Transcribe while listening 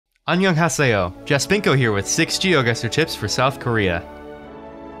Annyeonghaseyo, Jaspinko here with 6 GeoGuessr tips for South Korea.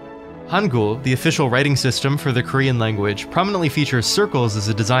 Hangul, the official writing system for the Korean language, prominently features circles as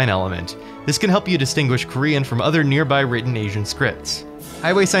a design element. This can help you distinguish Korean from other nearby written Asian scripts.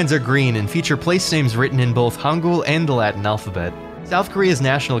 Highway signs are green and feature place names written in both Hangul and the Latin alphabet. South Korea's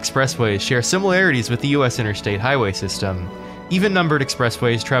national expressways share similarities with the US interstate highway system. Even-numbered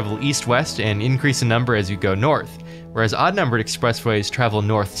expressways travel east-west and increase in number as you go north, whereas odd-numbered expressways travel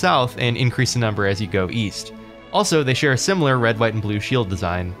north-south and increase in number as you go east. Also, they share a similar red, white, and blue shield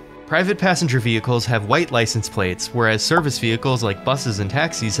design. Private passenger vehicles have white license plates, whereas service vehicles like buses and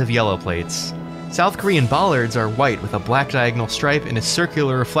taxis have yellow plates. South Korean bollards are white with a black diagonal stripe and a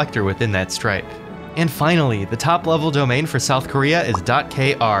circular reflector within that stripe. And finally, the top-level domain for South Korea is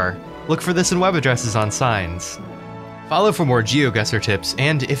 .kr. Look for this in web addresses on signs. Follow for more GeoGuessr tips,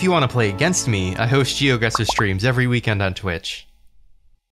 and if you want to play against me, I host GeoGuessr streams every weekend on Twitch.